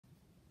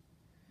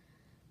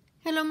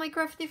Hello my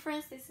crafty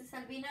friends, this is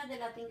Albina de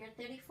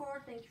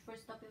Latingirl34. Thank you for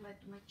stopping by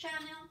to my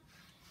channel.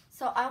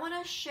 So I want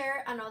to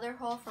share another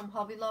haul from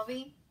Hobby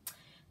Lobby.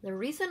 The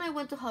reason I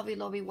went to Hobby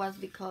Lobby was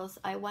because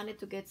I wanted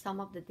to get some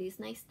of the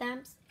Disney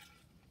stamps.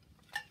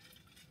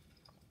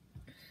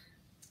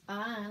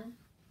 And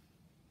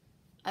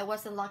I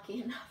wasn't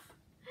lucky enough.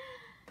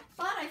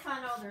 But I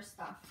found other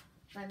stuff.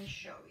 Let me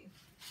show you.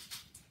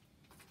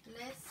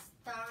 Let's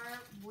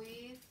start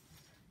with...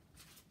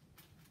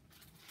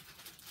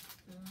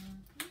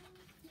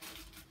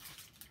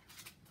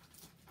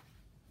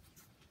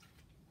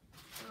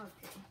 Okay.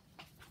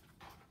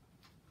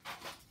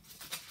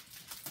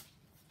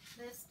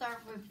 Let's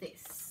start with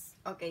this.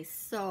 Okay,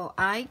 so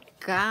I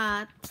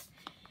got...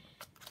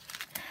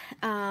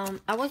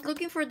 I was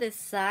looking for the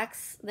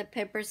sacks, the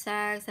paper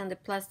sacks and the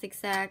plastic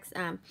sacks.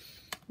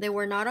 They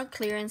were not on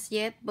clearance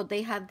yet, but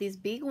they have these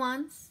big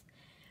ones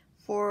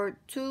for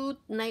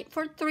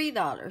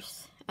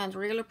 $3, and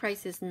regular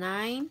price is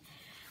 $9.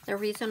 The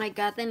reason I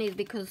got them is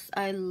because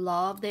I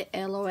love the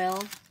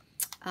LOL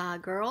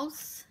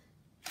girls,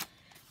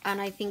 and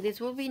I think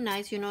this will be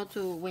nice, you know,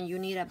 to when you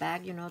need a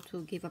bag, you know,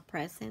 to give a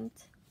present,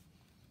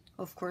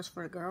 of course,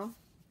 for a girl.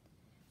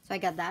 So I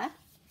got that.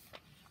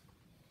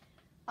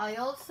 I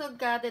also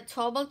got the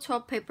Tobal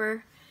Top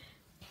paper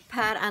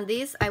pad, and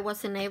this I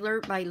was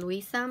enabled by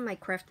Luisa, my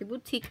crafty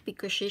boutique,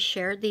 because she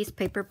shared this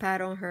paper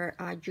pad on her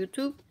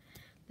YouTube.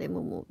 Let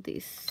me move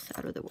this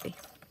out of the way.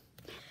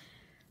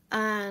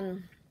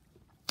 And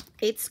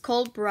it's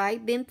called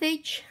Bright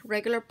Vintage.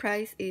 Regular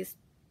price is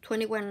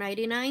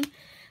 $21.99.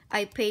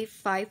 I paid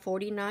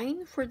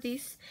 $5.49 for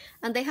this,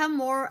 and they have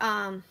more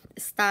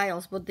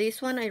styles, but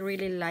this one I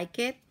really like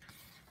it.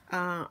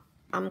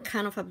 I'm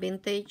kind of a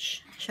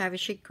vintage shabby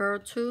chic girl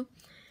too.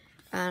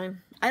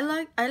 I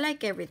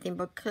like everything,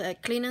 but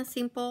clean and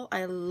simple,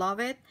 I love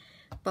it.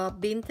 But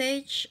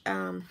vintage,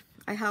 I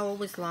have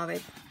always loved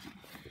it.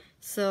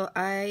 So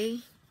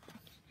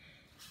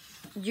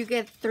you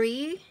get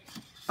 3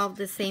 of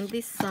the same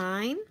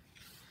design.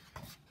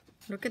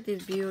 Look at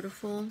these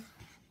beautiful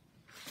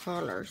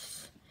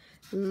colors.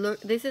 Look,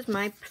 this is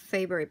my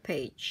favorite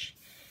page.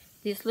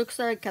 This looks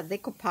like a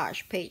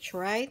decoupage page,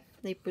 right?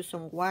 They put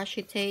some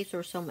washi tapes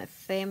or some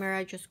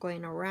ephemera just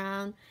going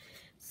around,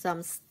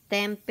 some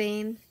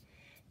stamping.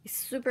 It's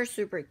super,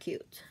 super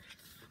cute.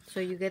 So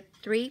you get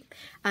 3,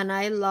 and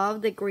I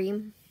love the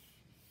green.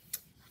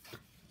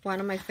 One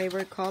of my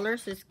favorite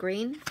colors is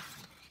green,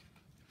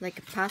 like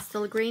a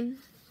pastel green,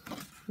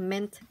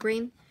 mint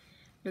green.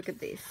 Look at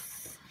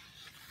this.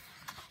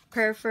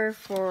 Perfect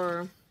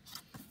for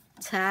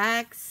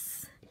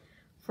tags,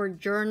 for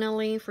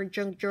journaling, for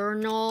junk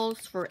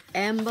journals, for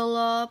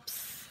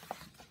envelopes.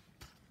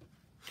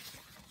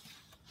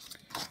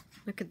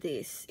 Look at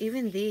this.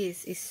 Even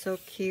this is so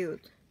cute.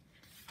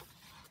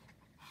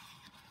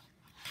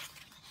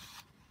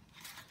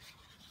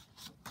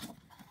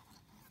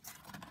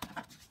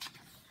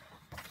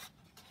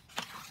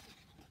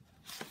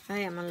 I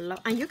am in love.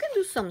 And you can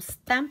do some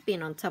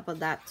stamping on top of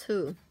that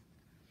too.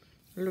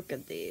 Look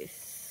at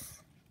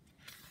this.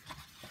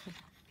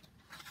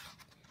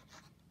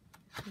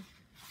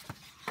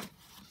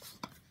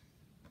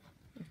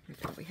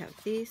 Then we have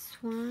this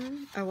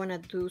one. I want to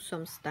do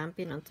some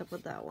stamping on top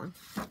of that one.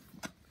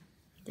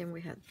 Then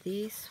we have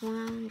this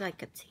one,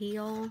 like a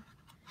teal,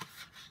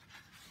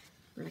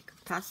 like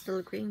a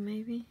pastel green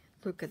maybe.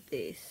 Look at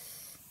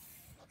this.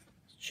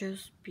 It's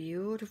just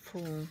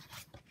beautiful.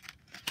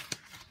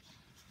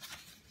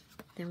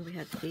 Then we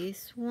have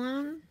this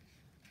one.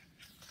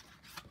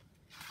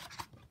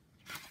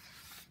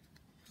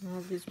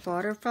 All these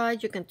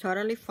butterflies. You can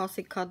totally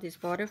fussy cut these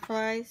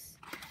butterflies.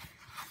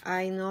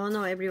 I know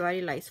not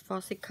everybody likes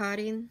fussy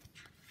cutting.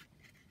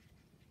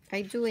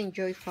 I do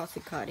enjoy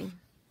fussy cutting.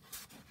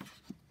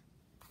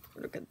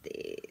 Look at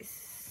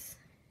this.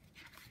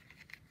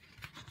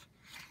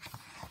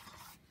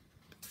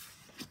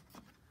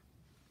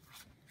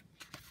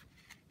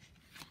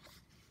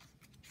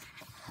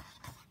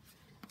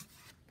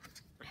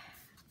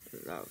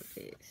 Love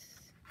this.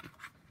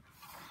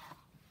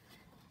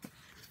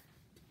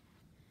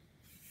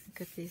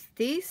 Look at this.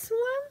 This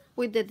one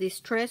with the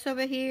distress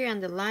over here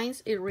and the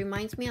lines, it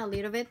reminds me a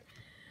little bit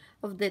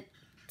of the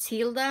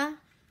Tilda.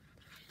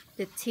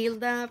 The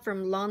Tilda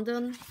from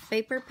London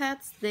paper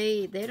pads.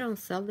 They don't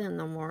sell them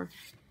no more.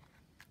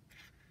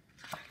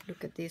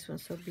 Look at this one,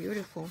 so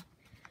beautiful.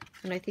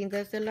 And I think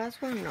that's the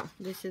last one. No,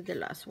 this is the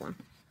last one.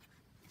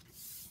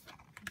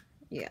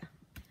 Yeah.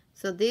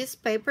 So this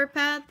paper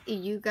pad,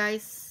 if you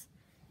guys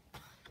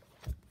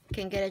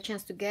can get a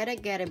chance to get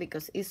it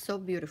because it's so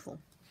beautiful.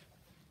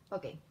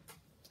 Okay.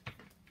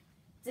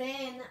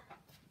 Then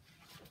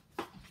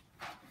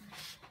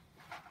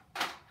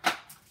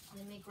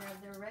let me grab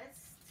the rest.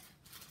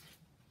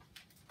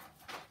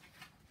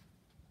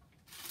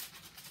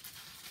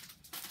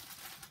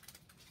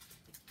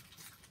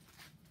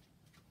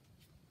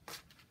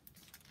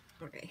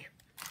 Okay.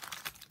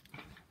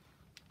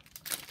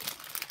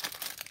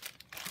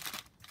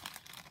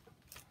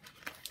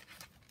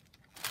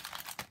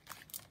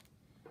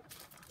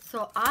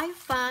 So I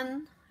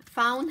found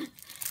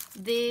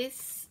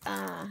these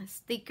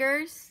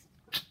stickers,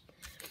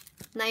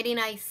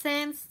 99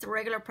 cents. The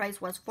regular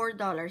price was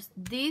 $4.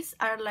 These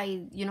are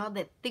like, you know,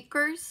 the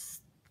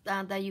stickers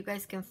that you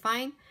guys can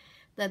find,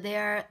 that they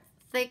are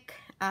thick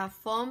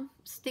foam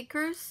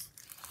stickers,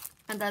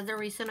 and that's the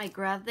reason I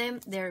grabbed them.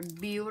 They're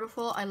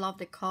beautiful. I love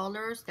the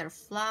colors. They're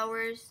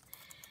flowers,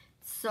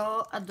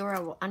 so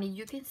adorable. And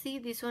you can see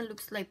this one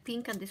looks like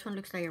pink and this one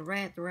looks like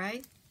red,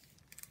 right?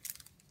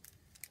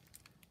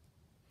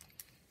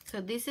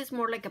 So this is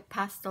more like a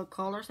pastel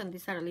colors, and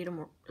these are a little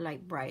more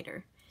like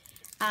brighter.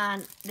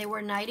 And they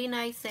were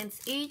 99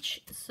 cents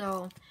each.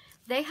 So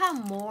they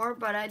have more,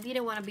 but I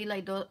didn't want to be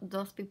like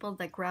those people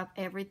that grab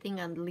everything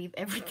and leave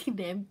everything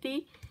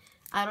empty.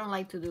 I don't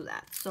like to do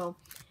that. So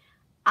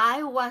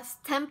I was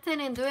tempted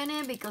in doing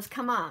it because,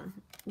 come on,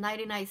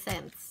 99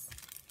 cents.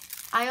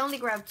 I only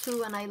grabbed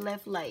 2 and I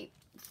left like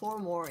 4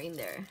 more in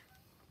there.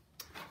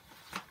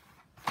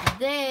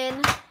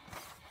 Then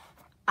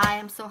I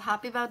am so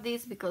happy about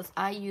this because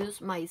I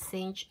use my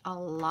Cinch a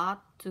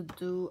lot to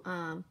do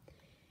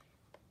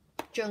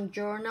junk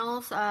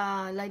journals.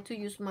 I like to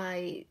use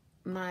my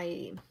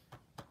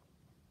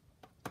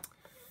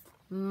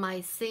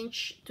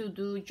Cinch to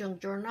do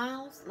junk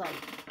journals. Like,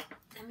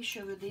 let me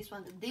show you this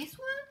one. This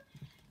one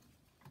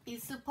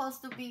is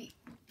supposed to be,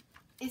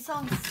 it's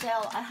on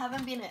sale. I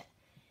haven't been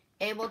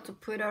able to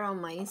put it on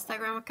my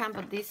Instagram account,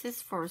 but this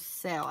is for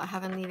sale. I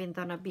haven't even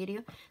done a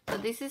video. So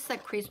this is a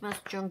Christmas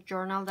junk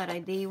journal that I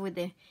did with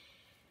the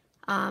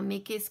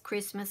Mickey's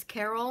Christmas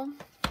Carol.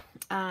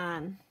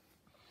 And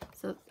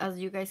so as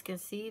you guys can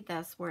see,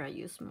 that's where I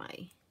use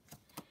my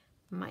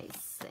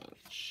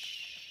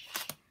Cinch.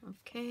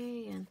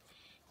 Okay, and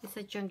it's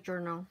a junk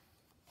journal.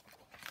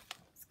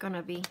 It's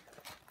gonna be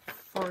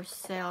for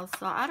sale.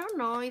 So I don't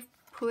know if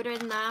put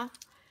it now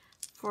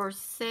for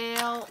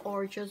sale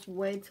or just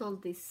wait till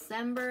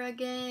December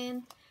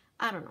again.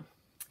 I don't know.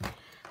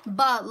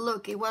 But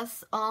look, it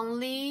was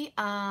only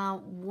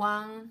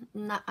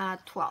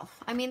 $1.12.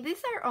 I mean,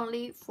 these are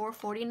only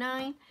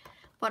 $4.49,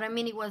 but I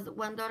mean, it was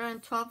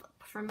 $1.12.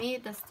 For me,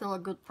 that's still a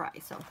good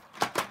price. So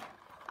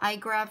I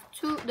grabbed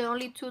 2. The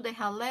only 2 they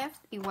had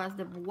left, it was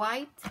the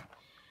white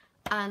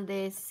and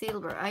the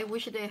silver. I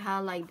wish they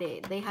had like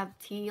they have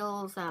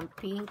teals and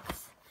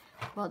pinks,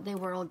 but they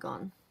were all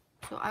gone.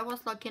 So I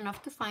was lucky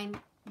enough to find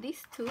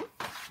these 2.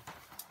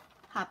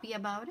 Happy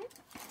about it.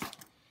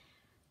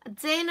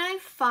 Then I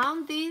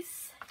found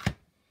these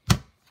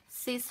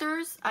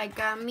scissors. I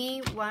got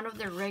me one of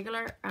the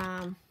regular,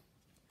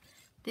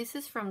 this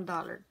is from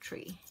Dollar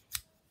Tree,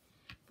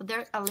 but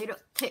they're a little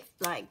tip,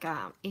 like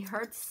it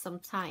hurts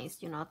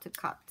sometimes, you know, to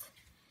cut.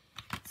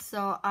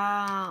 So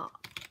I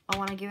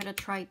want to give it a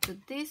try to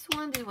this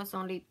one. This was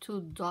only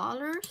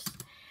 $2,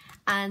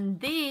 and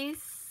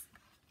this,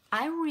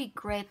 I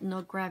regret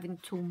not grabbing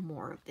 2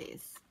 more of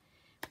this.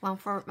 One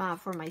for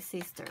my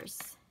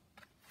sisters,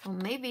 or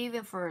maybe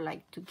even for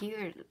like to give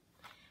it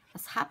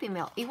as Happy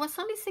Meal. It was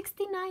only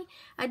 69.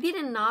 I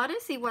didn't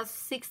notice it was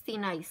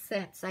 69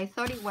 cents. I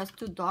thought it was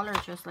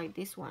 $2, just like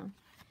this one.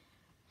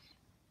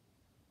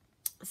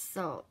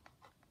 So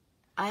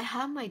I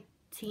have my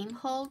Tim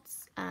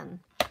Holtz,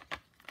 and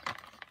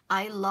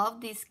I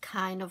love this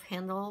kind of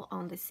handle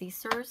on the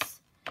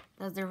scissors.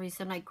 That's the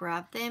reason I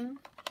grabbed them.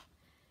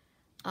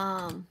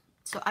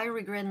 So I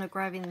regret not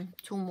grabbing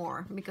 2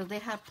 more because they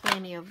have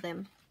plenty of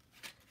them.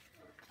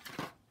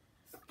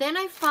 Then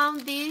I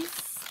found these.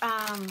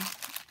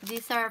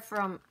 These are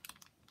from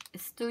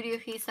Studio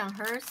His and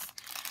Hers.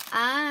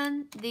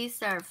 And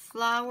these are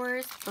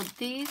flowers, but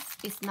this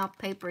is not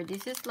paper.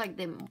 This is like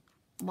the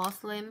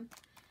muslin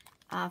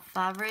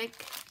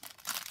fabric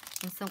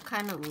and some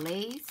kind of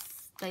lace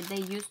that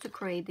they used to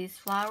create these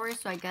flowers.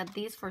 So I got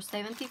these for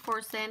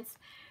 74 cents.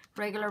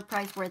 Regular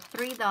price were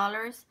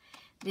 $3.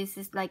 This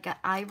is like an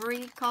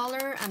ivory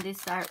color, and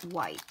these are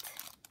white.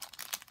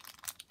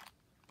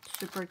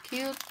 Super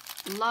cute.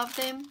 Love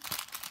them.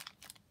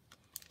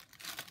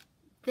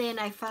 Then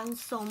I found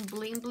some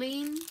bling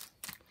bling.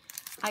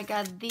 I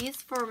got these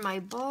for my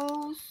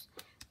bows,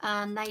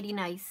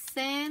 99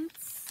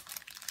 cents.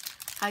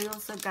 I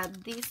also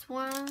got these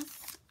ones,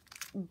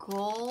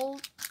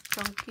 gold,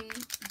 chunky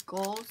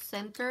gold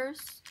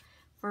centers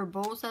for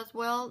bows as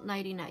well,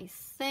 99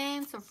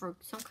 cents, or for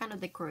some kind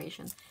of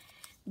decoration.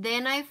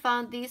 Then I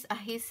found these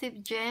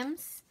adhesive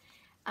gems,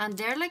 and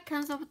they're like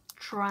kinds of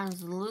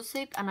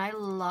translucent, and I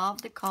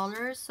love the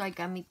colors, so I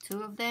got me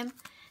 2 of them.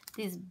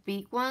 These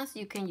big ones,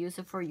 you can use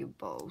it for your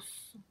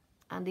bows,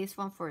 and this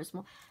one for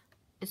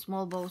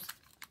small bows.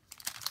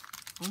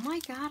 Oh my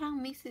god,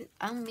 I'm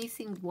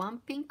missing one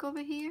pink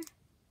over here,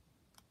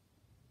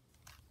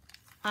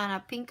 and a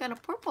pink and a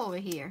purple over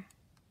here.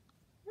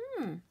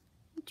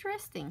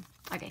 Interesting.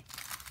 Okay.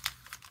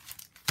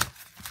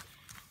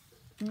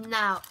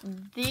 Now,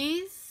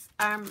 these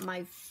are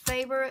my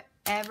favorite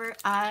ever.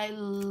 I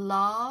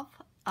love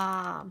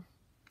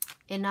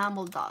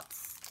enamel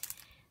dots.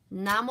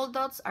 Enamel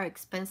dots are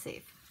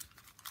expensive.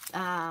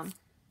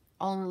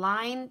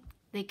 Online,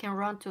 they can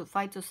run to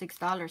 $5 to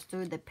 $6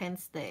 too.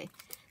 Depends the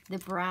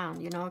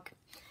brand, you know.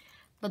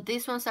 But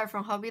these ones are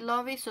from Hobby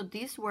Lobby, so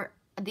these are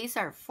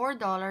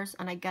 $4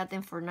 and I got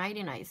them for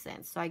 99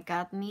 cents. So I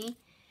got me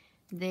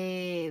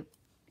the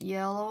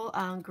yellow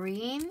and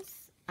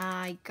greens.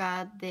 I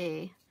got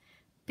the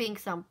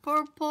pinks and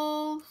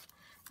purples.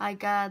 I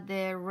got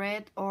the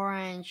red,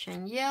 orange,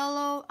 and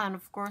yellow. And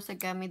of course, I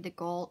got me the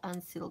gold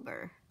and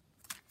silver.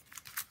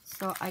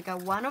 So I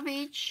got one of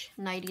each,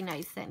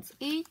 99 cents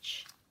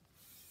each.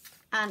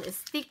 And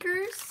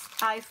stickers,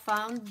 I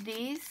found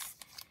these.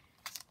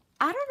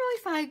 I don't know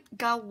if I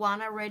got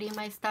one already in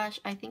my stash.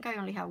 I think I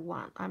only have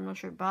one. I'm not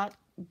sure, but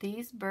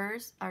these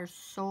birds are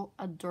so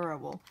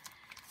adorable.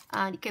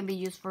 And it can be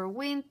used for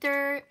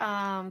winter,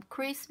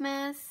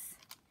 Christmas,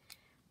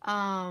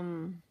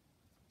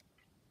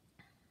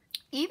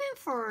 even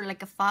for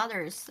like a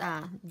Father's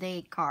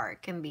Day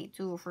card can be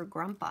too for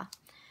grandpa.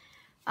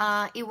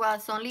 It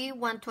was only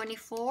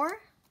 $1.24,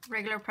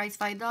 regular price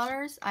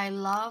 $5. I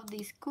love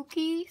these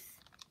cookies.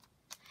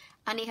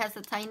 And it has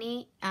a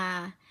tiny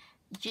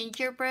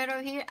gingerbread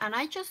over here. And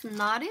I just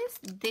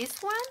noticed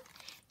this one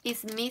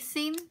is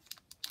missing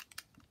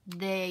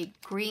the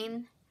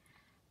green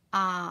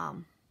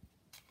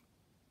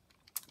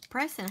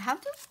present. How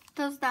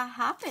does that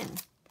happen?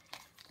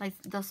 Like,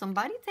 does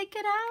somebody take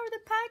it out of the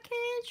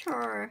package,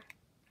 or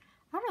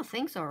I don't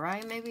think so,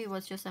 right? Maybe it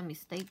was just a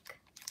mistake.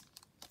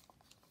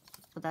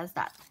 But that's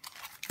that.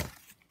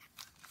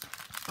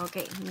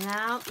 Okay,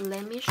 now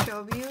let me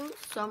show you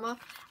some of,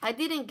 I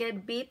didn't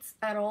get beads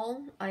at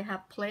all. I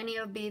have plenty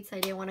of beads.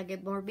 I didn't want to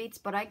get more beads,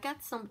 but I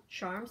got some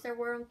charms that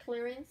were on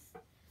clearance.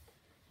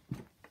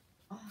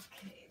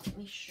 Okay, let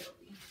me show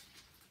you.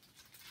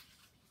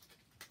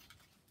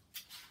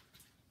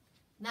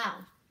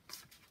 Now,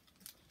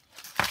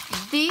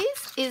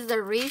 this is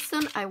the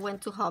reason I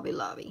went to Hobby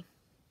Lobby.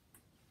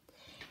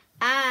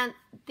 And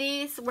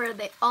these were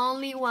the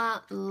only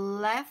one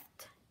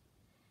left.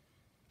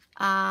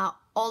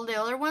 All the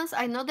other ones,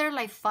 I know there are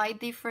like 5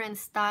 different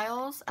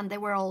styles and they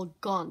were all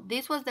gone.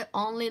 This was the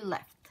only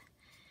left.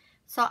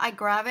 So I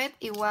grabbed it.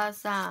 It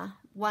was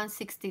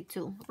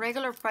 $1.62.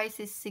 Regular price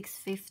is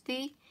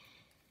 $6.50.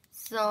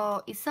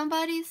 So if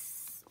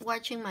somebody's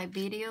watching my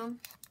video,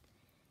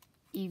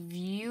 if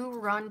you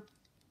run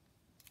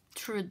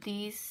through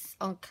these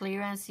on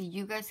clearance, if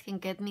you guys can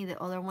get me the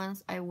other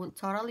ones, I will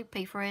totally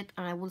pay for it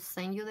and I will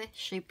send you the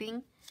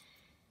shipping.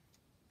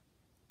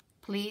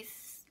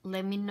 Please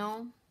let me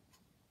know.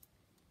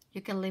 You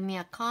can leave me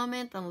a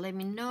comment and let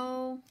me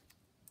know,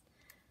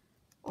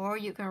 or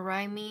you can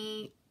write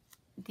me,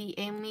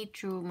 DM me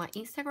through my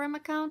Instagram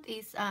account.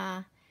 It's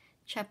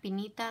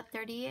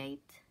Chapinita38.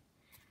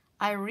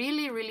 I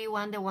really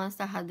want the ones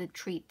that had the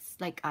treats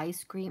like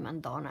ice cream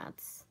and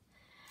donuts,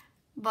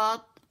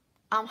 but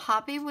I'm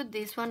happy with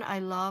this one. I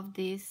love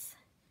this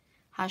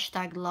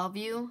hashtag love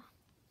you.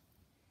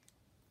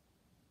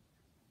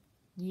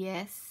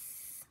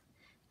 Yes,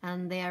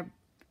 and they are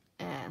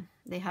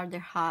they have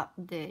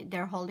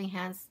they're holding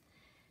hands,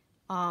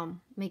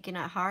 making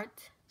a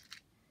heart.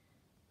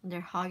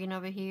 They're hugging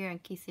over here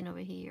and kissing over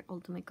here.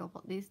 Ultimate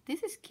couple. This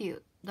is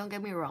cute, don't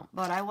get me wrong,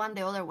 but I want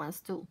the other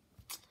ones too.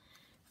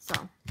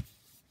 So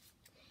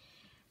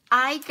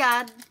I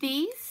got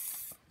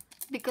these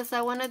because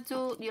I want to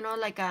do, you know,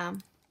 like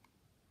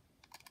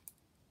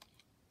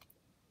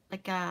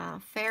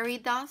a fairy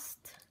dust.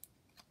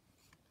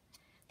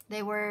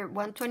 They were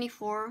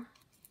 $1.24,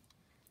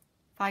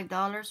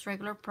 $5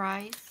 regular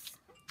price.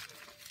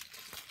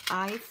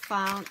 I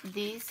found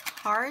these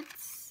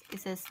hearts.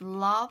 It says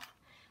love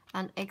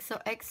and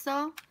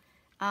XOXO.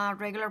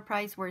 Regular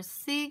price were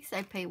 $6.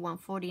 I paid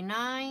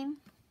 $1.49.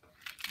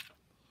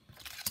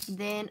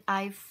 Then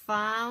I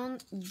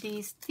found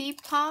these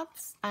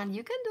teapots, and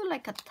you can do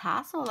like a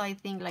tassel. I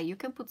think like you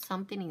can put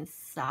something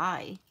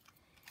inside.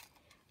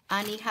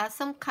 And it has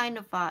some kind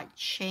of a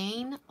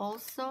chain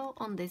also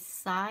on the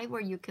side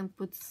where you can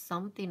put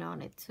something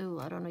on it too.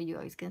 I don't know if you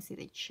guys can see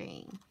the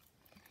chain.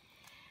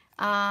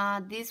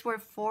 These were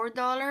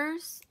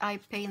 $4. I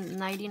paid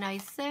 99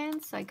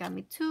 cents, so I got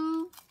me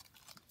 2.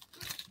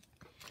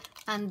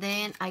 And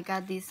then I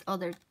got these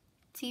other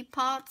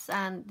teapots,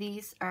 and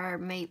these are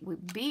made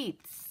with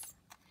beads.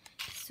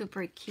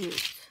 Super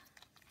cute.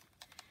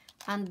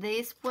 And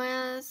these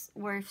ones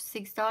were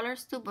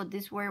 $6 too, but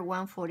these were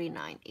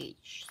 $1.49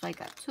 each. So I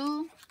got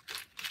 2.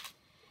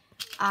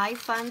 I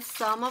found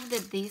some of the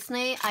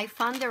Disney. I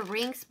found the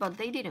rings, but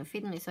they didn't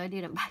fit me, so I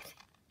didn't buy them.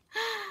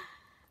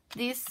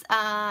 This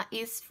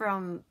is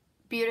from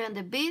Beauty and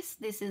the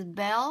Beast. This is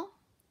Belle.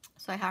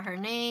 So I have her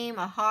name,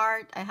 a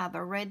heart. I have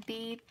a red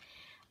bead.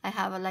 I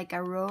have like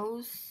a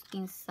rose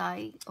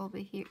inside over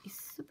here.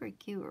 It's super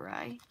cute,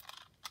 right?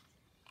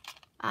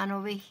 And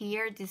over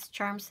here, this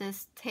charm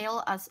says,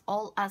 tale as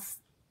old as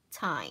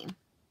time,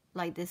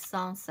 like the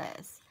song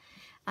says.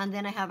 And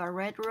then I have a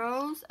red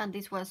rose, and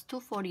this was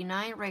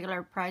 $2.49.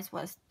 Regular price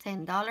was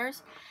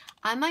 $10.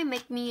 I might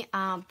make me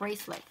a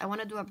bracelet. I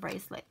want to do a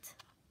bracelet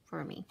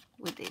for me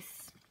with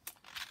this.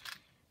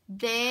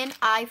 Then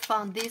I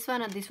found this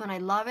one, and this one I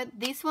love it.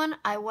 This one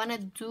I want to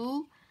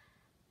do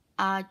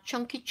a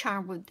chunky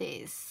charm with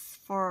this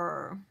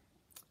for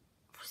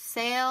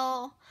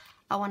sale.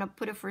 I want to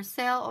put it for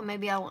sale, or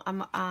maybe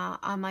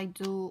I might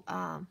do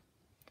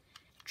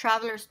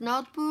Traveler's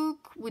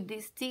Notebook with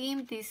this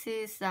theme. This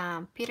is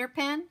Peter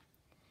Pan,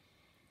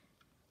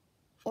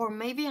 or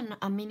maybe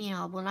a mini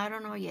album, I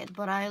don't know yet,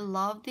 but I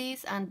love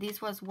this. And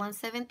this was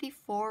 $174,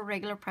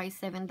 regular price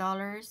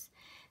 $7.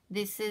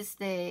 This is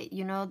the,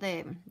 you know,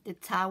 the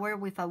tower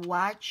with a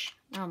watch,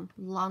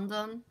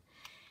 London.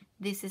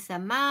 This is a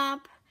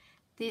map.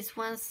 This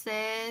one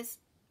says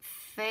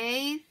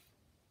Faith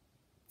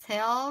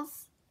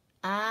Tales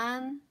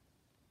and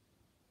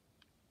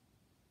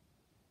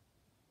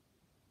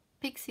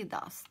Pixie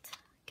Dust.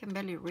 Can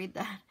barely read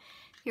that.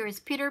 Here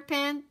is Peter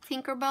Pan,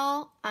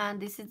 Tinkerbell,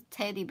 and this is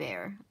Teddy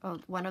Bear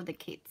of one of the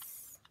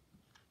kids.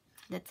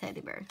 The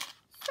teddy bear.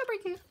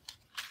 Super cute.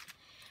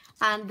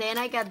 And then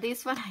I got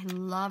this one. I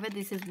love it.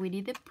 This is Winnie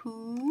the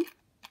Pooh.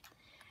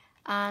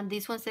 And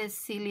this one says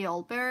Silly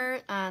Old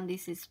Bear. And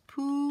this is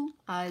Pooh.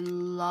 I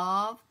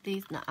love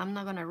this. Now, I'm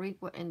not going to read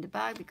what in the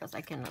back because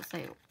I cannot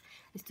say it.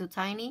 It's too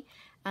tiny.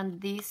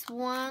 And this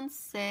one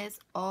says,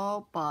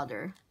 oh,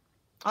 bother.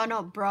 Oh,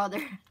 no,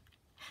 brother.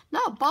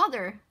 No,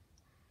 bother.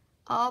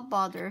 Oh,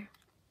 bother.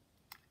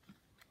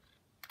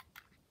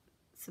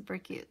 Super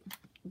cute.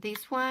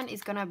 This one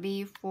is gonna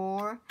be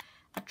for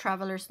a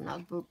Traveler's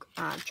Notebook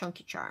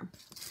chunky charm.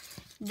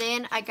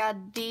 Then I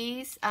got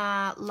these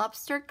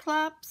lobster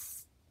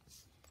claps.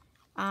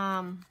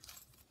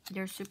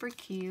 They're super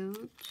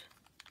cute.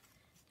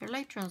 They're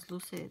like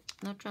translucent.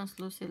 Not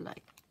translucent,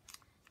 like,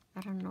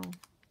 I don't know.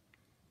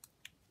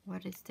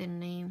 What is the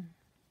name?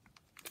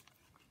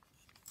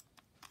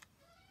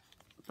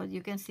 But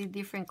you can see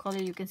different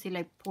colors. You can see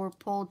like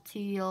purple,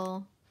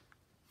 teal.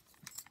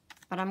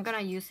 But I'm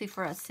gonna use it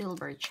for a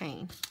silver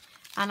chain.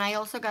 And I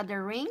also got the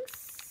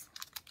rings,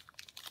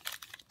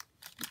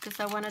 because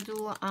I want to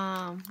do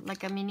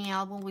like a mini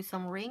album with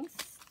some rings.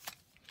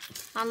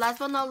 And last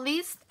but not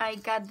least, I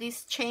got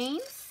these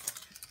chains.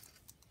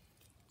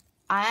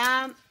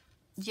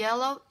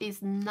 Yellow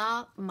is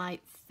not my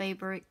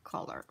favorite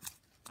color.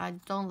 I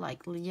don't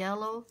like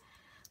yellow,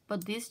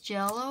 but this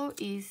yellow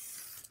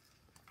is,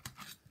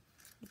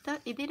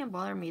 it didn't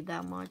bother me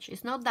that much.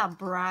 It's not that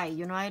bright,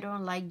 you know. I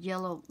don't like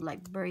yellow,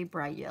 like very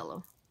bright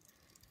yellow.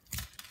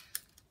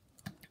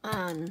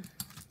 And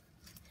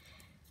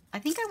I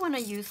think I want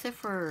to use it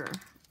for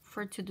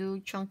to do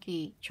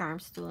chunky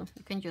charms too.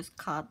 You can just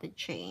cut the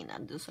chain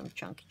and do some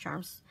chunky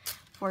charms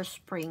for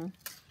spring.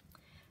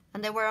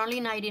 And they were only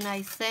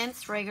 99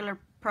 cents. Regular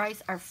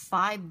price are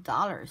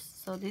 $5.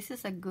 So this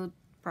is a good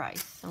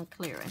price on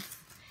clearance.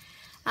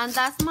 And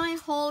that's my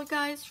haul,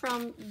 guys,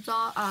 from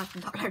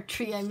Dollar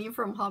Tree. I mean,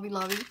 from Hobby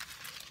Lobby.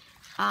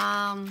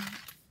 I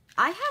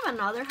have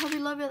another Hobby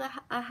Lobby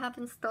that I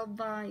haven't stopped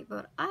by,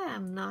 but I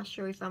am not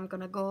sure if I'm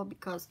gonna go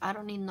because I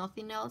don't need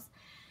nothing else.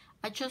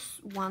 I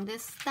just want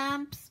these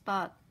stamps,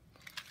 but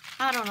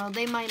I don't know.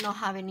 They might not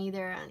have it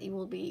either, and it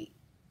will be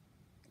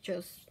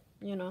just,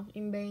 you know,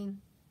 in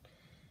vain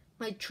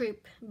my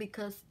trip,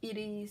 because it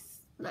is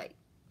like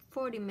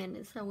 40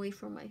 minutes away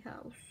from my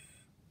house.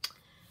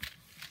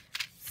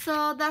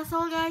 So that's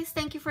all, guys.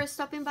 Thank you for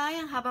stopping by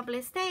and have a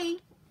blessed day.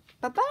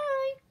 Bye-bye.